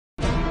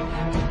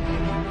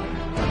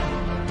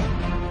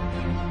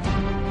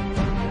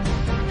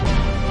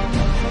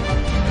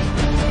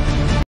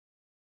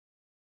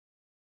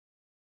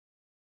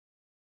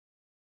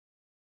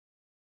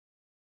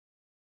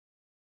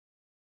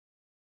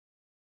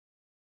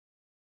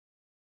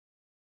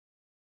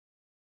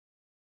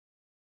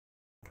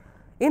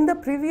In the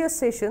previous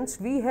sessions,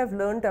 we have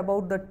learnt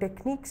about the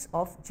techniques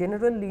of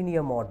general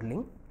linear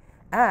modeling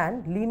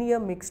and linear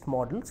mixed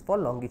models for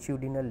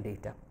longitudinal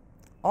data.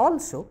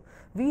 Also,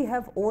 we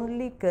have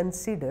only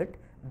considered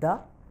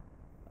the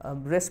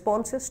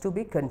responses to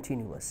be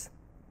continuous.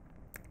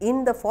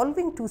 In the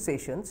following two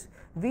sessions,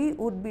 we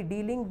would be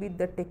dealing with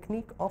the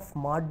technique of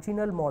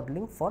marginal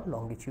modeling for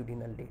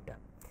longitudinal data.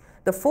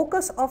 The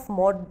focus of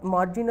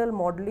marginal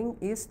modeling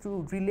is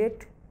to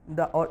relate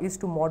is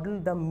to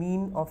model the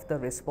mean of the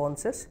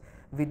responses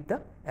with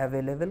the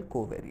available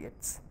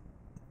covariates.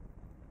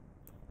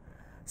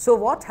 So,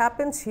 what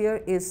happens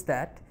here is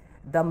that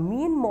the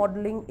mean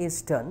modeling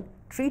is done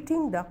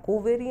treating the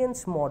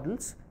covariance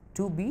models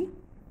to be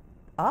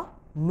a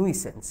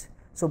nuisance.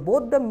 So,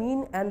 both the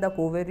mean and the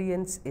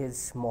covariance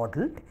is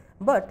modeled,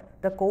 but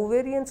the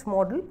covariance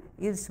model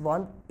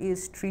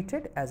is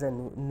treated as a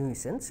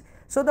nuisance.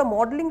 So, the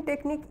modeling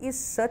technique is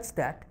such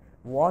that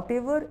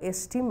whatever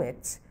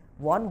estimates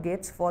one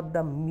gets for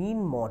the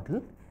mean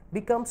model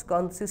becomes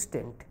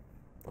consistent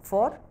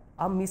for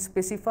a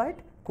misspecified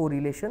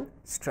correlation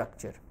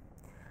structure.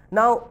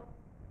 Now,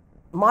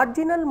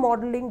 marginal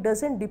modeling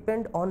does not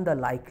depend on the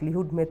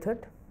likelihood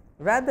method,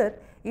 rather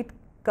it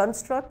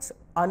constructs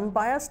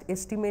unbiased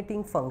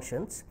estimating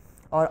functions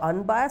or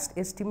unbiased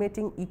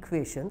estimating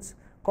equations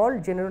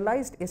called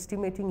generalized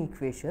estimating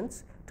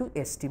equations to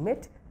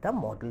estimate the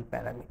model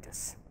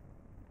parameters.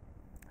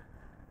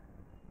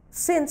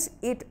 Since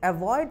it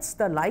avoids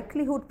the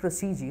likelihood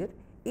procedure,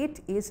 it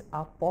is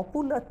a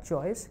popular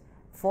choice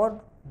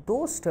for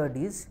those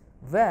studies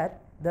where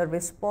the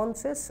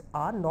responses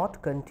are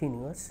not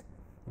continuous,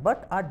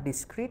 but are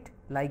discrete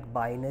like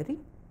binary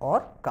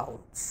or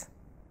counts.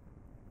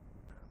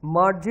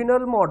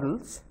 Marginal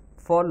models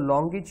for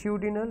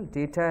longitudinal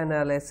data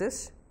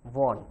analysis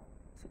 1.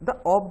 The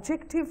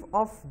objective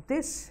of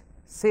this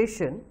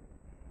session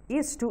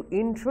is to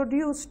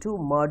introduce to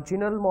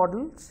marginal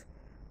models.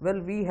 Well,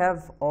 we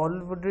have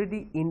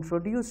already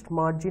introduced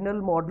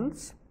marginal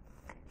models.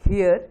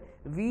 Here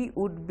we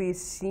would be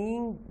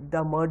seeing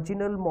the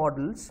marginal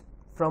models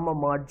from a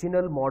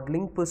marginal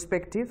modeling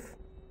perspective.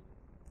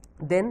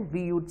 Then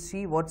we would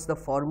see what is the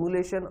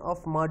formulation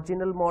of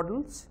marginal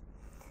models,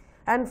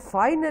 and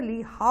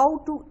finally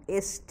how to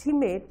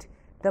estimate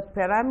the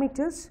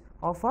parameters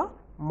of a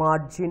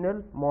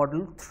marginal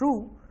model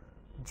through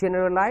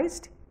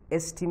generalized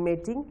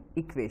estimating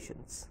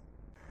equations.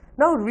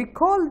 Now,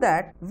 recall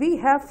that we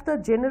have the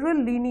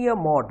general linear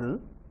model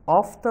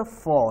of the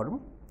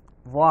form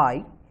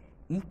y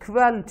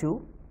equal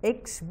to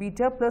x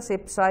beta plus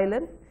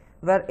epsilon,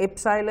 where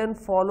epsilon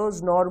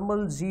follows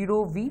normal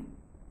 0 v.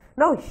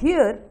 Now,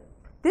 here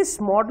this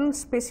model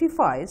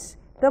specifies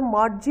the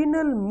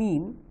marginal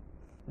mean,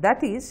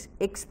 that is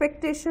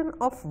expectation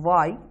of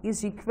y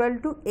is equal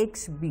to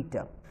x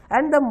beta,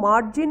 and the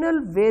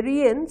marginal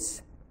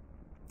variance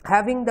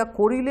having the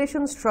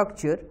correlation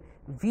structure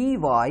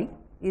Vy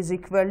is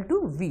equal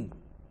to V.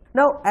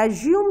 Now,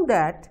 assume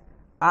that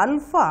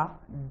alpha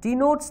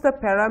denotes the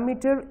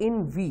parameter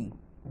in V,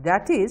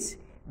 that is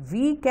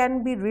V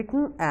can be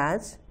written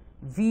as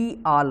V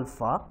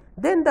alpha,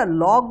 then the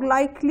log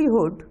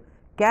likelihood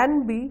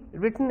can be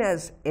written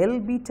as L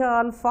beta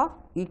alpha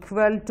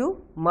equal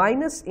to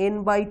minus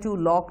n by 2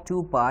 log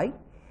 2 pi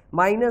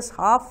minus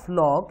half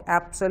log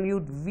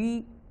absolute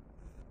V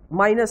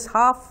minus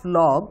half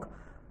log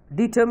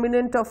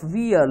determinant of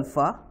V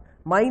alpha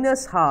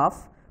minus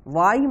half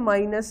y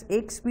minus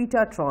x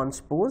beta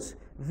transpose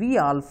V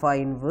alpha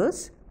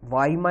inverse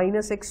y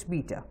minus x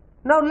beta.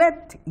 Now,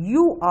 let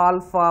U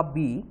alpha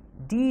be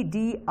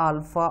d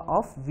alpha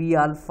of V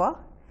alpha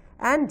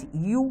and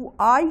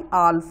Ui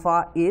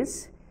alpha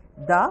is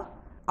the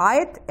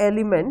ith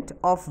element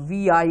of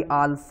Vi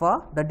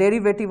alpha, the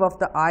derivative of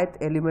the ith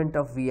element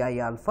of Vi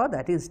alpha,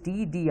 that is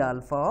d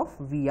alpha of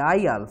Vi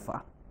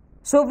alpha.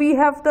 So, we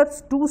have the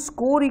two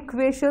score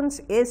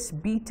equations S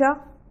beta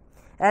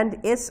and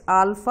S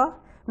alpha.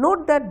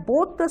 Note that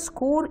both the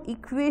score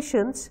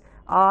equations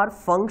are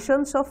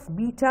functions of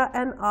beta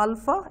and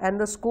alpha, and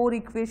the score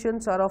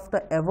equations are of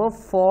the above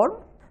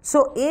form.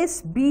 So,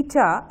 S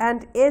beta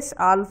and S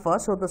alpha,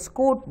 so the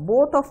score,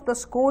 both of the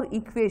score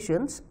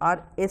equations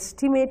are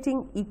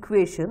estimating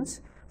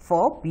equations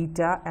for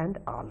beta and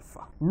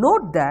alpha.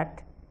 Note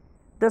that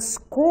the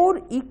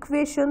score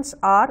equations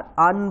are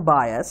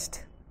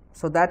unbiased.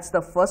 So, that is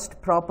the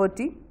first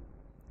property,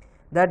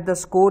 that the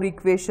score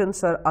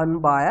equations are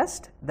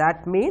unbiased.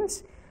 That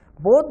means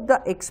both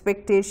the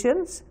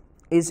expectations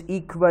is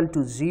equal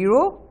to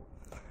 0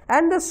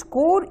 and the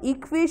score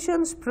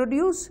equations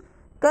produce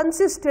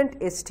consistent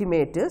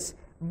estimators,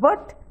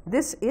 but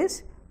this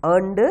is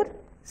under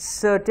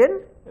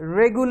certain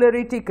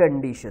regularity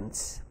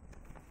conditions.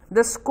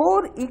 The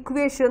score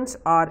equations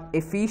are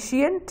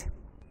efficient,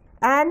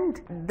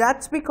 and that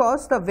is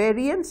because the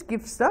variance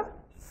gives the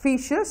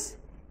Fisher's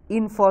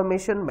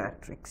information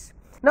matrix.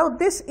 Now,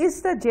 this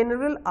is the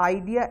general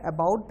idea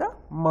about the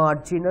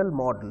marginal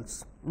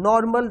models,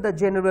 the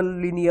general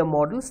linear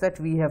models that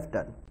we have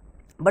done.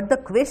 But the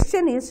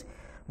question is,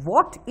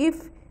 what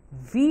if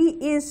V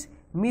is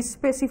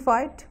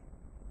misspecified?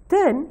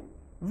 then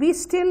we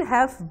still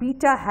have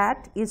beta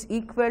hat is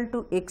equal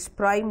to x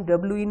prime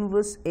W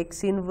inverse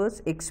x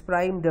inverse x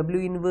prime W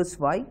inverse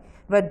y,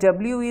 where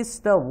W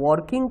is the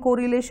working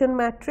correlation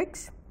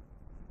matrix.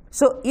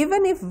 So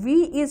even if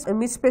V is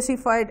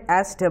misspecified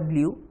as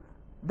W,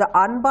 the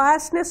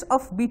unbiasedness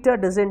of beta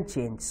doesn't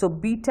change. So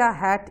beta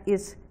hat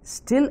is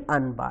still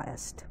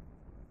unbiased,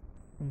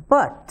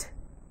 but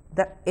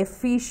the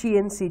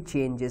efficiency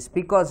changes,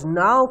 because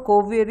now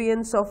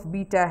covariance of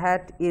beta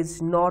hat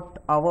is not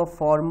our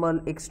formal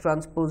x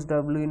transpose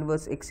W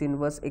inverse x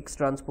inverse x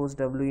transpose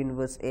W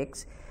inverse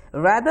x,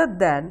 rather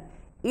than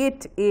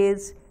it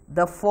is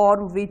the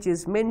form which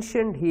is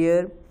mentioned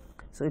here.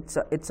 So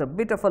it's a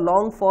bit of a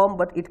long form,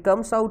 but it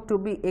comes out to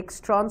be x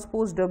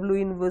transpose W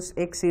inverse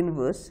x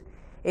inverse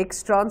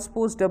x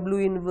transpose W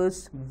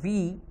inverse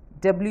V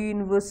W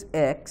inverse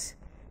x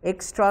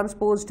x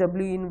transpose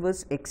W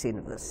inverse x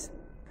inverse.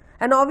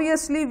 And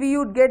obviously we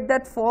would get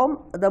that form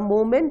the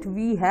moment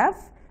we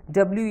have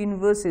W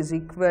inverse is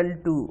equal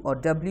to, or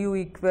W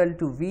equal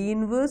to V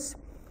inverse,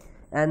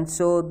 and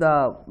so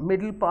the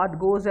middle part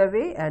goes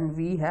away and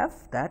we have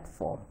that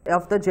form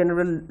of the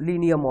general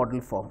linear model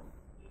form.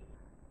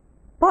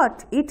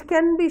 But it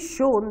can be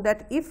shown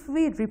that if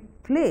we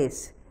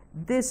replace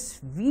this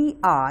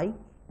Vi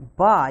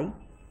by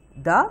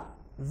the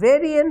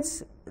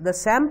variance, the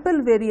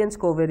sample variance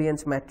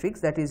covariance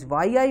matrix, that is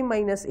yi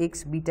minus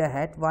x beta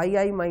hat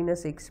yi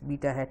minus x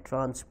beta hat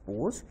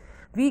transpose,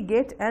 we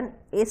get an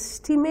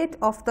estimate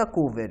of the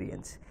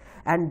covariance,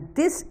 and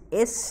this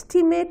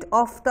estimate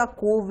of the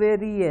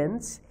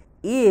covariance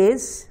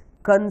is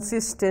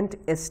consistent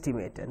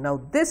estimator.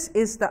 Now this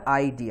is the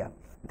idea,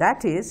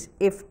 that is,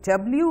 if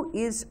W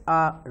is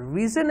a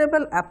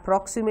reasonable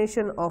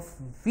approximation of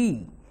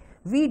V,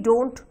 we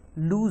don't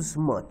lose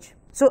much.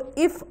 So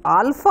if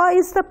alpha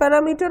is the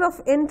parameter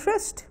of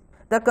interest,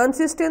 the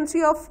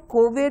consistency of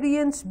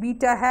covariance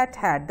beta hat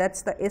hat, that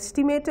is the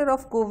estimator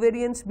of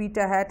covariance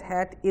beta hat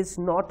hat, is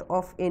not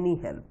of any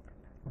help.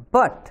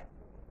 But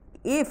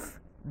if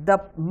the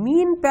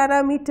mean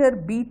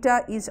parameter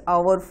beta is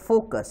our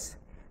focus,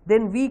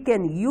 then we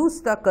can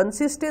use the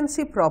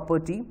consistency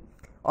property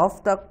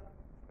of the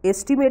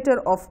estimator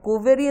of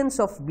covariance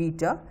of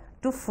beta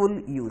to full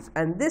use,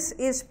 and this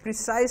is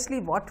precisely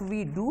what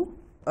we do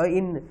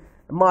in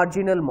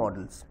marginal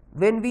models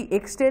when we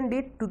extend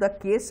it to the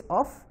case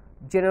of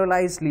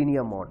generalized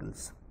linear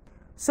models.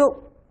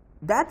 So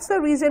that's the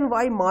reason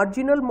why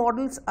marginal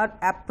models are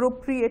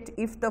appropriate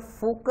if the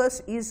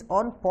focus is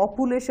on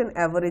population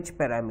average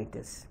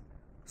parameters.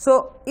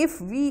 So if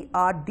we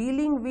are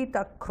dealing with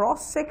a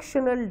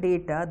cross-sectional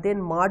data,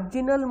 then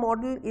marginal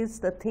model is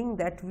the thing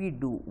that we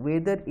do,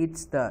 whether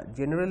it's the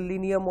general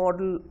linear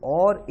model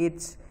or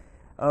it's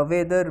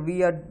whether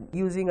we are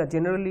using a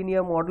general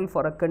linear model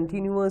for a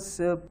continuous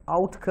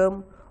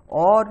outcome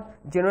or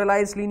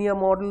generalized linear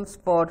models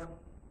for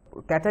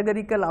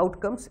categorical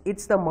outcomes.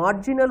 It's the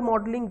marginal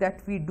modeling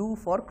that we do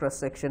for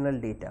cross-sectional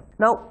data.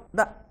 Now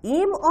the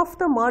aim of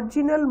the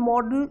marginal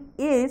model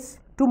is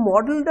to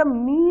model the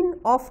mean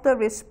of the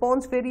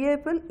response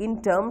variable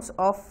in terms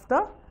of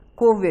the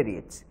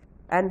covariates,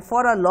 and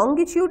for a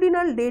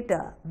longitudinal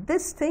data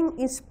this thing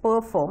is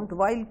performed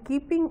while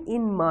keeping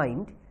in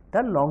mind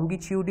the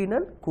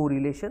longitudinal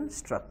correlation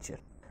structure.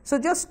 So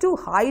just to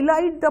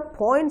highlight the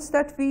points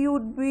that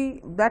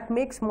that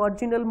makes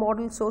marginal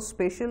model so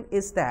special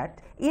is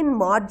that in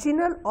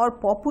marginal or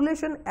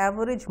population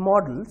average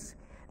models,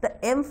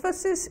 the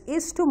emphasis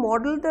is to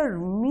model the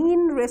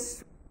mean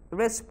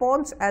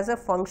response as a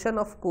function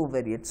of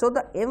covariate. So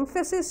the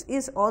emphasis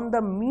is on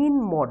the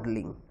mean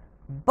modeling,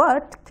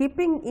 but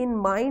keeping in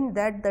mind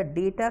that the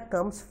data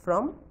comes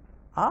from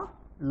a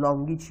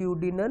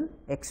longitudinal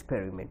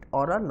experiment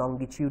or a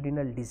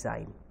longitudinal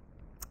design.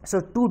 So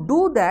to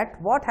do that,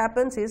 what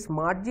happens is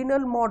marginal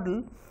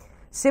model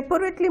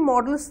separately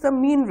models the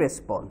mean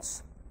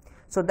response.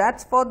 So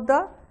that's for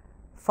the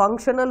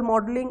functional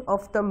modeling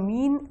of the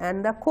mean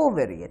and the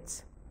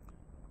covariates,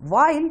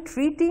 while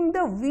treating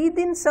the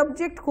within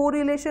subject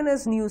correlation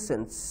as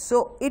nuisance.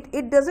 So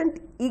it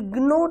doesn't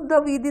ignore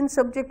the within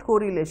subject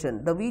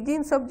correlation. The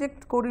within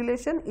subject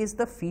correlation is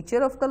the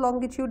feature of the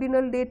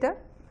longitudinal data,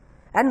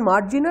 and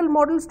marginal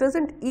models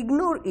doesn't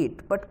ignore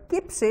it but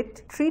keeps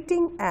it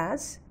treating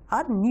as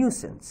a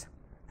nuisance.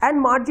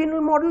 And marginal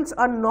models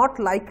are not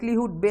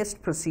likelihood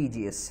based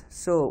procedures.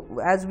 So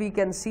as we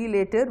can see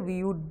later,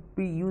 we would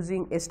be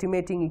using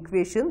estimating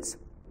equations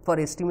for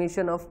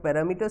estimation of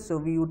parameters. So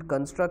we would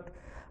construct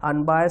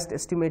unbiased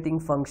estimating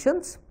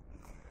functions,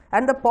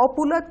 and the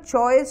popular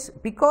choice,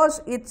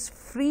 because it's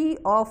free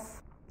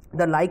of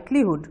the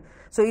likelihood,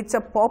 so it's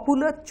a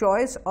popular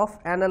choice of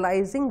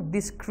analyzing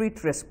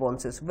discrete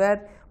responses,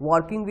 where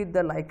working with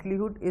the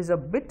likelihood is a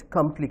bit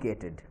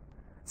complicated.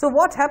 So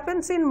what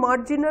happens in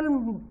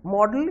marginal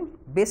model?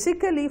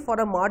 Basically, for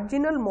a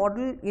marginal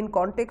model in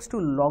context to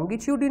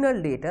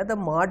longitudinal data, the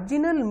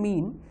marginal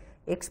mean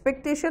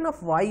expectation of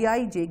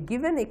Yij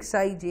given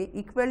Xij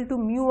equal to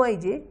mu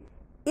Ij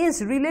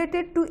is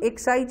related to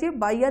xij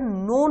by a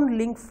known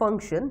link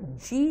function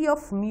g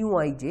of mu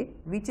ij,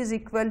 which is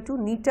equal to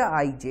neta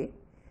ij,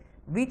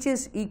 which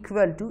is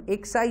equal to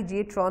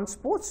xij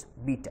transpose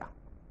beta.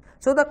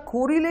 So, the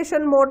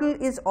correlation model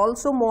is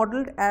also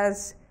modeled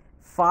as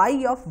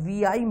phi of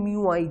Vi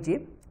mu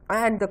ij,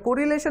 and the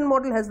correlation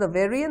model has the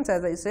variance,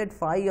 as I said,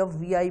 phi of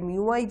Vi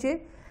mu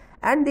ij,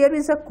 and there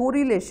is a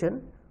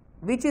correlation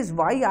which is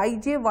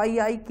Yij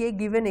Yik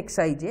given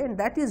Xij, and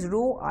that is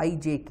rho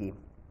Ijk.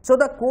 So,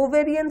 the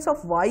covariance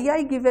of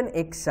Yi given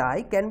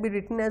Xi can be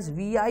written as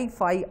Vi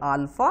phi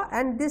alpha,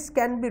 and this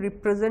can be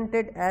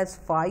represented as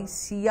phi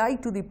Ci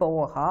to the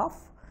power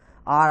half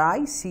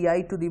Ri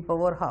Ci to the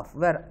power half,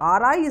 where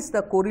Ri is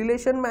the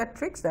correlation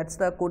matrix, that is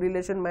the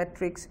correlation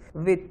matrix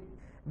with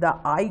the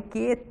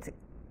ikth,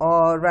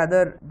 or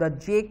rather the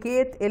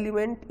jkth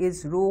element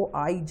is rho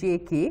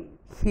Ijk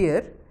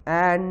here,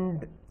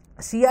 and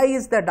Ci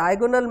is the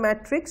diagonal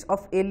matrix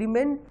of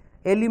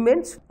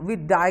elements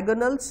with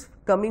diagonals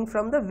coming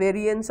from the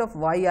variance of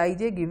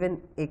Yij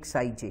given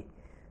Xij.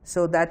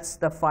 So, that is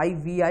the phi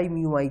Vi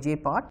mu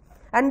ij part,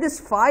 and this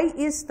phi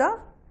is the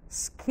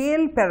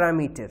scale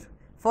parameter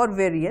for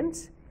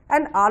variance,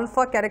 and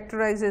alpha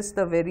characterizes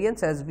the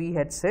variance as we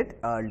had said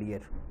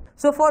earlier.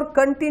 So, for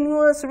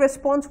continuous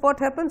response what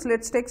happens?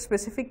 Let us take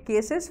specific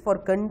cases. For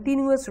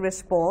continuous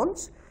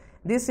response,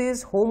 this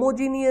is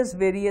homogeneous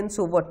variance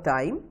over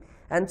time,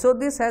 and so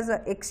this has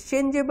an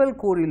exchangeable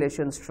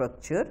correlation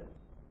structure.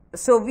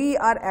 So, we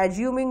are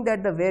assuming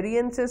that the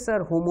variances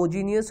are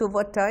homogeneous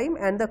over time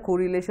and the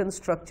correlation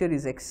structure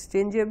is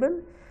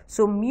exchangeable.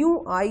 So,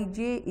 mu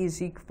ij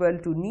is equal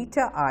to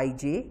neta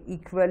ij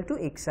equal to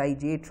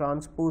xij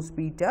transpose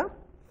beta.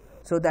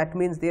 So, that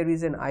means there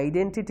is an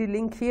identity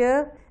link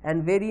here,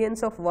 and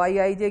variance of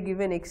Yij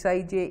given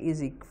Xij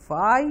is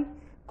phi,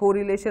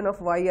 correlation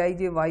of Yij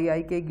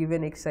Yik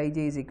given Xij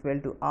is equal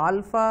to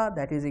alpha,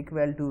 that is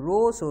equal to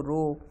rho. So,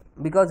 rho,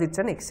 because it is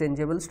an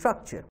exchangeable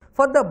structure.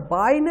 For the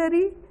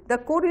binary, the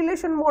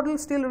correlation model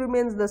still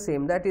remains the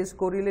same, that is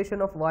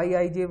correlation of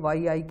Yij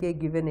Yik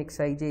given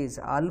Xij is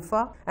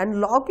alpha, and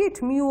log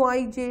it mu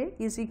ij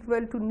is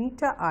equal to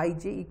neta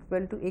ij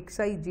equal to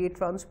Xij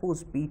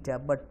transpose beta,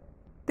 but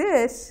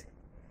this,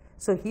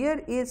 so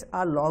here is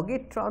a log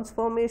it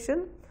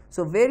transformation.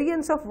 So,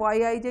 variance of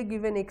Yij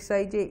given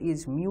Xij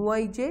is mu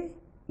ij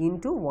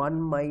into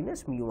 1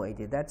 minus mu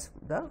ij, that is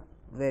the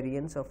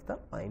variance of the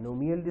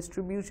binomial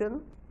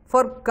distribution.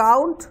 For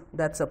count,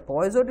 that is a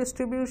Poisson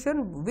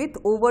distribution with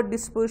over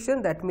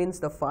dispersion, that means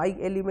the phi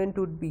element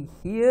would be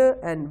here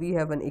and we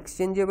have an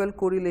exchangeable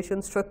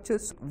correlation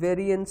structures.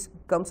 Variance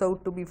comes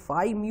out to be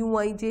phi mu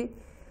ij,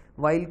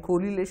 while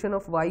correlation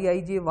of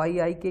Yij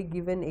Yik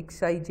given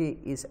Xij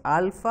is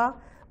alpha.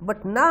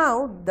 But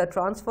now the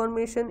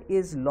transformation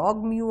is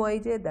log mu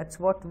ij, that is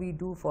what we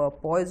do for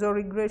Poisson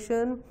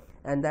regression,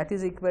 and that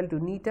is equal to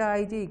neta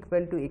ij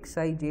equal to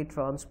Xij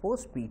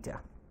transpose beta.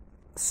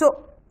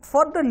 So,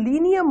 for the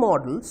linear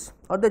models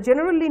or the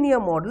general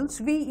linear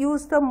models, we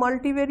use the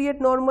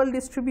multivariate normal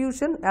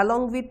distribution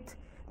along with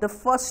the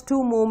first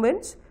two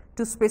moments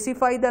to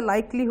specify the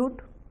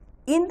likelihood.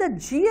 In the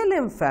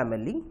GLM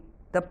family,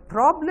 the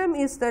problem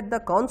is that the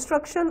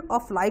construction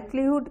of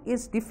likelihood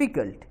is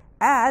difficult,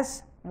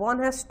 as one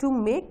has to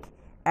make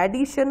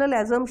additional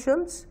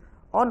assumptions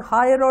on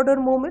higher order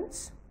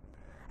moments.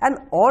 An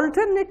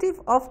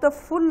alternative of the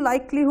full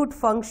likelihood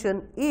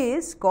function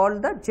is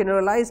called the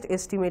generalized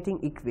estimating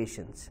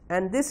equations,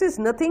 and this is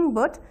nothing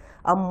but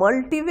a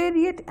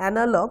multivariate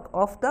analog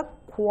of the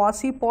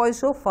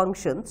quasi-Poisson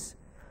functions,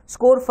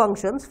 score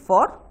functions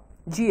for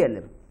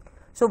GLM.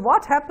 So,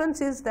 what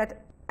happens is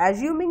that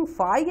assuming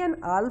phi and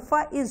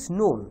alpha is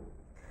known,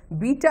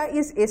 beta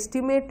is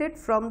estimated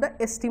from the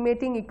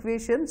estimating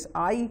equations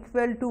I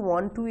equal to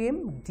 1 to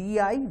m di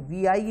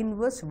Vi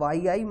inverse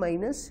Yi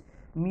minus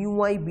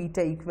mu I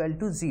beta equal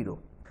to 0.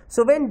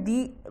 So,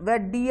 where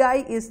di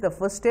is the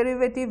first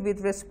derivative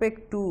with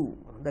respect to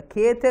the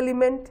kth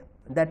element,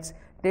 that is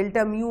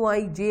delta mu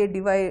I j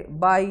divided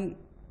by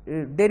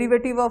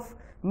derivative of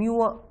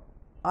mu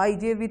I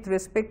j with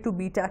respect to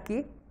beta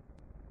k,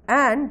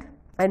 and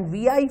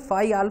Vi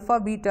phi alpha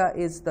beta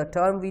is the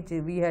term which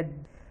we had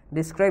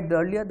described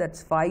earlier, that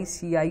is phi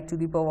Ci to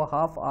the power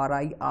half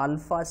Ri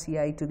alpha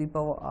Ci to the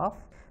power half,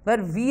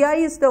 where Vi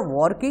is the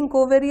working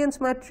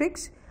covariance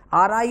matrix,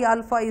 Ri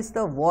alpha is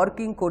the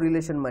working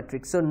correlation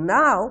matrix. So,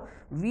 now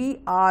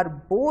we are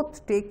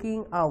both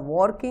taking a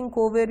working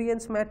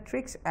covariance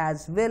matrix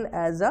as well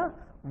as a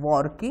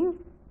working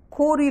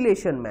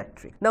correlation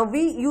matrix. Now,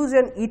 we use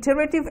an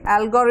iterative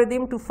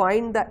algorithm to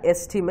find the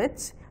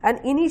estimates. An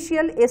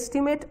initial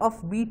estimate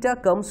of beta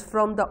comes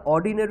from the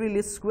ordinary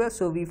least square.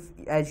 So, we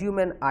assume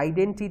an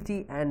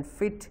identity and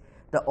fit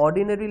the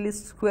ordinary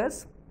least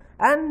squares,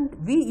 and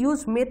we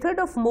use method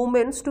of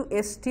moments to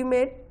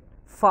estimate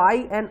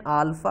phi and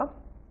alpha.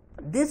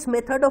 This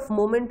method of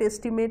moment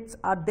estimates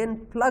are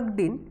then plugged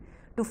in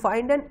to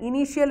find an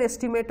initial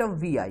estimate of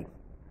Vi,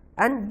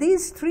 and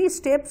these three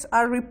steps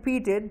are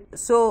repeated.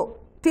 So,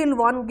 till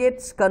one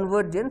gets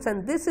convergence,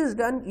 and this is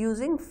done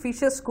using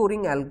Fisher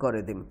scoring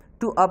algorithm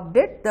to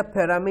update the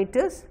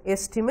parameters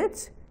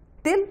estimates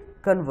till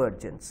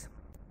convergence.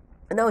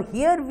 Now,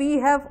 here we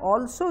have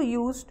also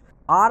used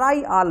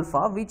Ri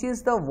alpha, which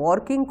is the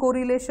working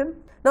correlation.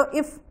 Now,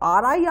 if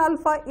Ri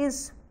alpha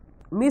is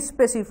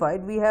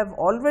misspecified, we have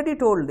already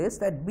told this,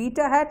 that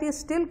beta hat is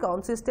still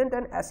consistent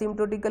and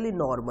asymptotically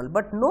normal,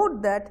 but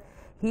note that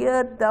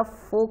here the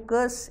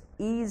focus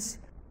is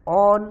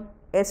on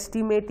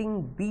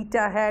estimating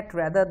beta hat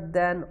rather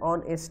than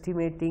on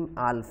estimating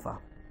alpha.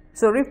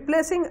 So,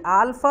 replacing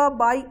alpha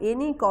by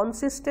any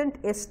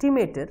consistent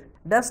estimator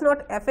does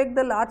not affect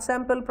the large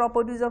sample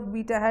properties of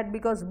beta hat,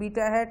 because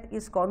beta hat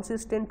is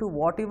consistent to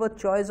whatever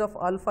choice of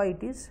alpha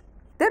it is.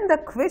 Then the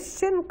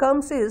question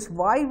comes is,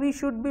 why we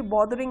should be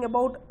bothering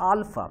about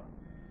alpha?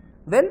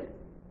 Well,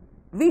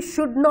 we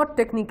should not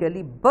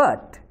technically,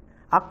 but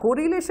a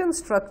correlation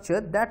structure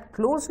that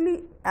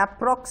closely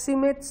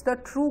approximates the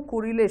true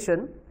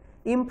correlation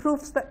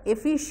improves the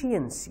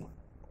efficiency.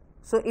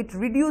 So, it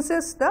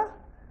reduces the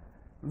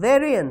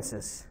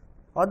variances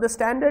or the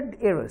standard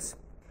errors.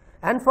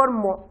 And for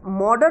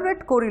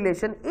moderate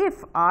correlation,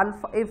 if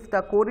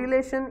the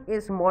correlation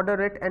is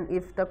moderate and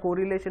if the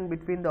correlation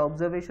between the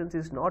observations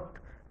is not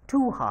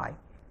too high,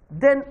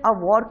 then a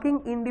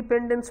working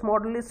independence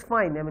model is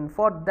fine. I mean,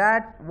 for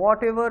that,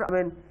 whatever,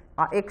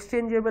 a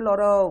exchangeable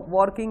or a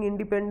working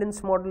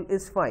independence model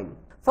is fine.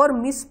 For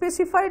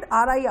misspecified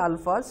Ri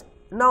alphas,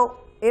 now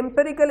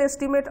empirical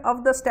estimate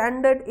of the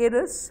standard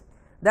errors,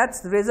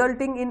 that's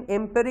resulting in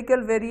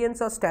empirical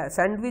variance or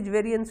sandwich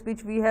variance,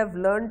 which we have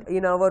learned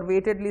in our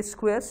weighted least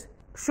squares,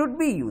 should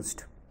be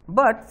used.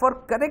 But for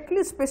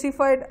correctly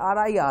specified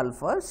Ri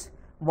alphas,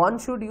 one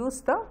should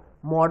use the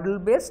model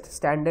based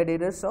standard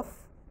errors of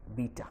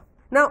beta.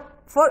 Now,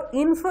 for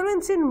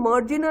inference in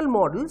marginal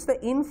models,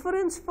 the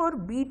inference for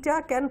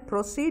beta can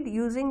proceed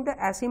using the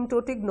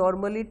asymptotic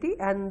normality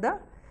and the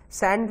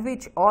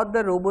sandwich or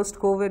the robust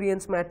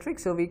covariance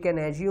matrix. So, we can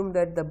assume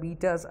that the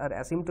betas are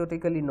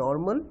asymptotically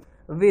normal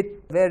with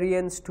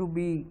variance to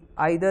be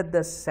either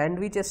the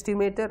sandwich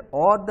estimator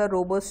or the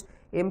robust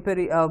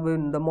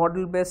the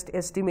model based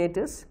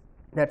estimators,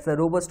 that is the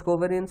robust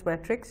covariance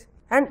matrix.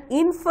 And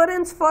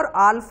inference for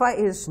alpha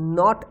is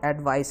not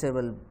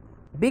advisable,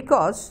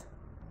 because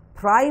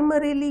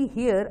primarily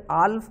here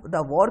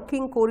the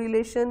working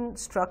correlation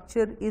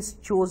structure is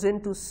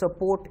chosen to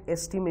support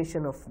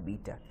estimation of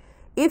beta.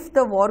 If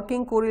the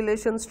working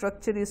correlation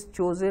structure is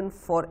chosen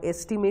for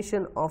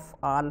estimation of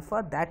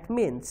alpha, that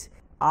means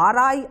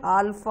Ri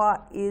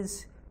alpha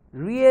is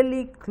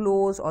really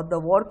close, or the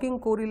working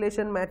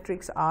correlation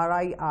matrix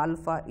Ri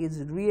alpha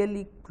is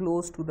really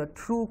close to the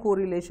true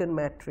correlation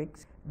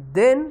matrix,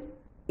 then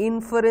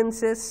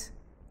inferences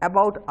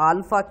about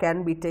alpha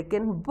can be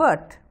taken.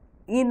 But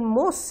in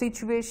most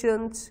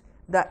situations,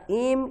 the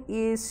aim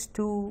is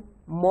to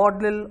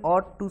model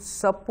or to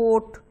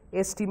support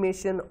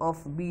estimation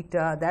of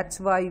beta. That is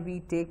why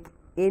we take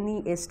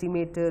any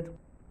estimator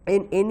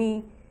in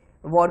any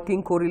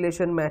working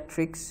correlation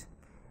matrix,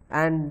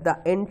 and the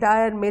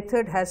entire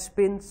method has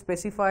been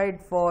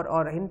specified for,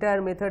 or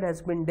entire method has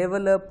been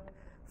developed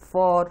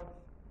for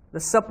the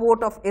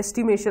support of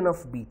estimation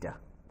of beta.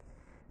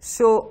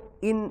 So,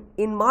 in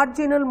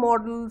marginal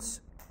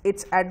models, it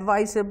is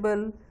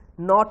advisable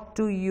not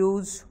to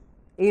use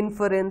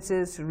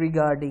inferences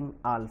regarding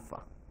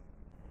alpha.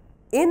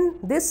 In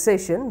this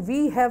session,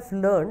 we have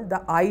learned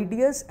the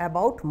ideas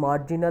about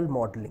marginal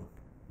modeling.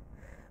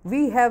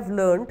 We have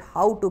learned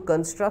how to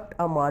construct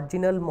a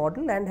marginal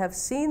model and have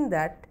seen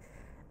that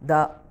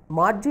the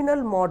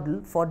marginal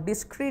model for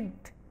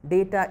discrete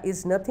data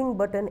is nothing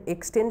but an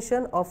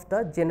extension of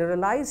the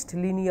generalized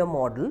linear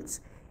models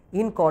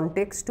in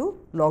context to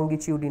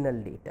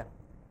longitudinal data.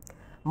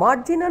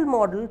 Marginal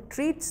model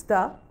treats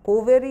the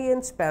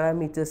covariance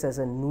parameters as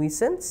a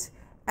nuisance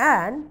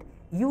and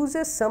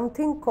uses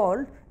something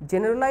called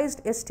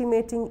generalized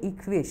estimating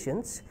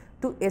equations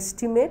to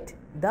estimate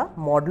the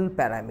model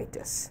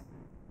parameters.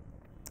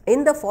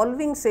 In the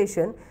following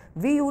session,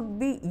 we would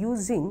be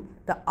using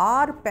the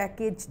R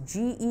package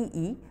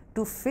GEE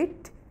to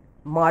fit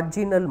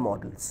marginal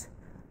models.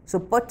 So,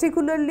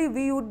 particularly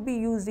we would be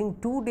using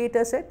two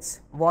data sets.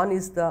 One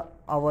is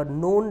our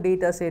known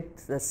data set,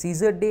 the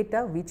Caesar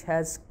data, which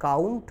has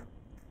count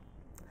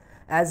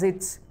as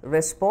its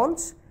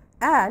response,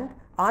 and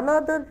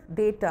another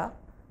data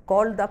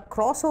called the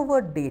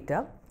crossover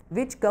data,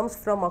 which comes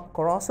from a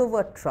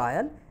crossover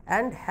trial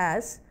and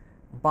has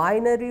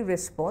binary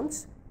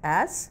response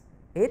as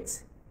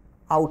its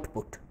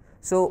output.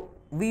 So,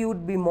 we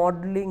would be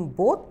modeling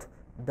both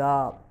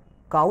the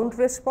count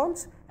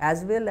response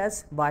as well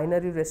as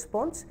binary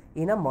response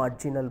in a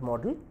marginal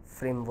model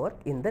framework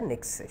in the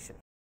next session.